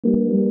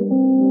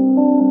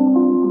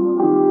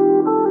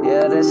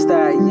but it's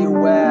that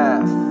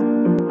UF.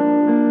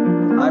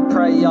 I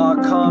pray y'all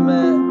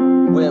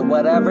comment with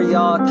whatever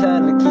y'all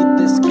can to keep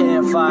this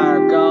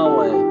campfire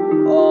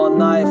going all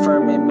night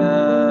for me,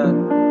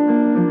 man.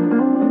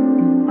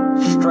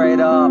 Straight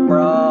up,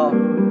 bro.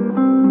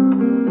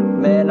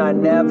 Man, I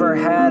never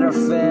had a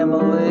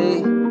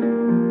family.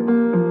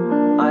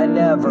 I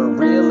never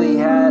really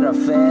had a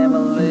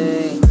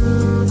family.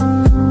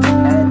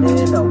 And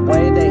in a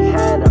way they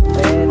had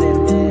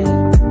abandoned me,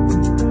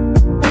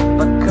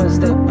 because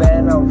they've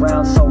been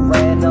around so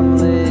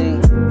randomly.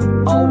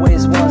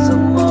 Always was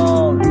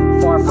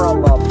alone, far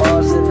from a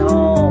buzzing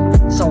home.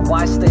 So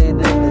I stayed in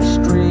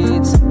the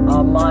streets,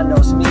 on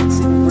those meets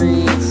and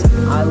greets.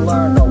 I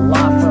learned a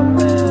lot from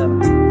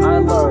them. I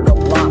learned a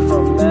lot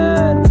from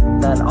men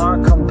that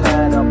aren't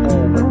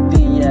compatible with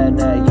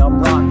DNA.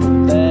 I'm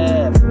rocking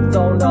them.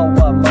 Don't know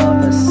what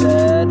mother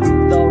said,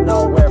 don't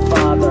know where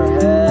father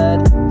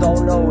had,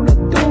 don't know the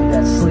dude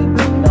that's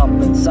sleeping up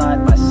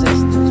inside my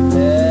sister's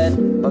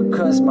bed.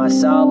 Because my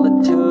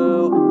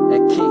solitude,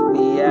 it keep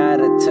me out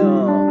of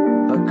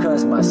tune.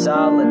 Because my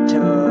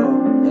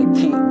solitude, it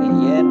keep me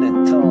in the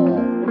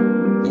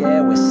tune.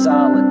 Yeah, with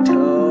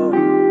solitude,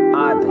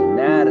 I've been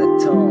out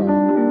of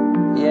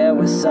tune. Yeah,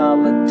 with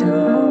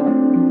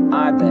solitude,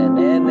 I've been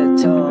in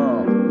the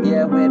tune.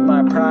 Yeah, with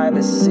my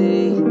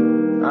privacy,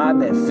 I've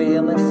been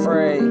feeling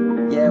free.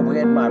 Yeah,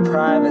 with my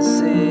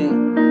privacy,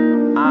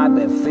 I've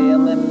been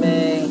feeling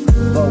me.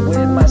 But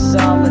with my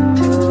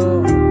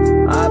solitude,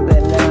 I've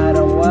been out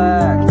of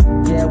whack.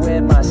 Yeah,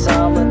 with my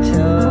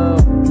solitude,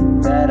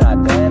 that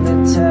I've been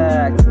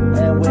intact.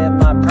 And with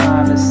my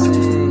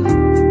privacy,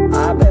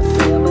 I've been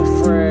feeling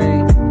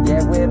free.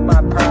 Yeah, with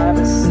my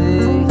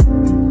privacy,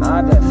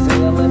 I've been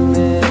feeling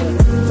me.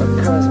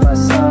 Because my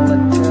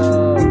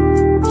solitude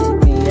keep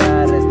me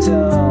out of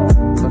tune.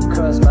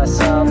 Because my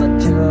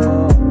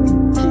solitude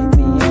keep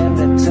me in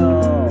the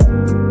tune.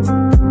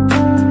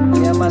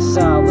 Yeah, my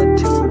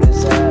solitude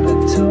is out of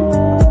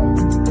tune.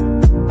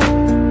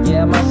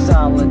 Yeah, my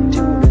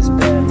solitude has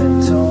been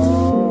in tune.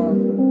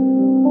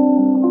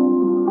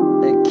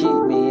 They keep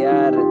me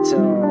out of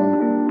tune.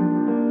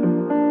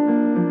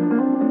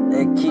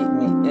 They keep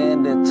me in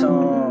the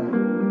tune.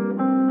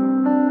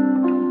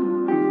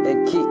 They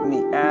keep me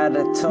out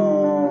of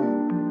tune.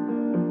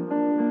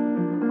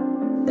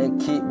 They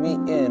keep me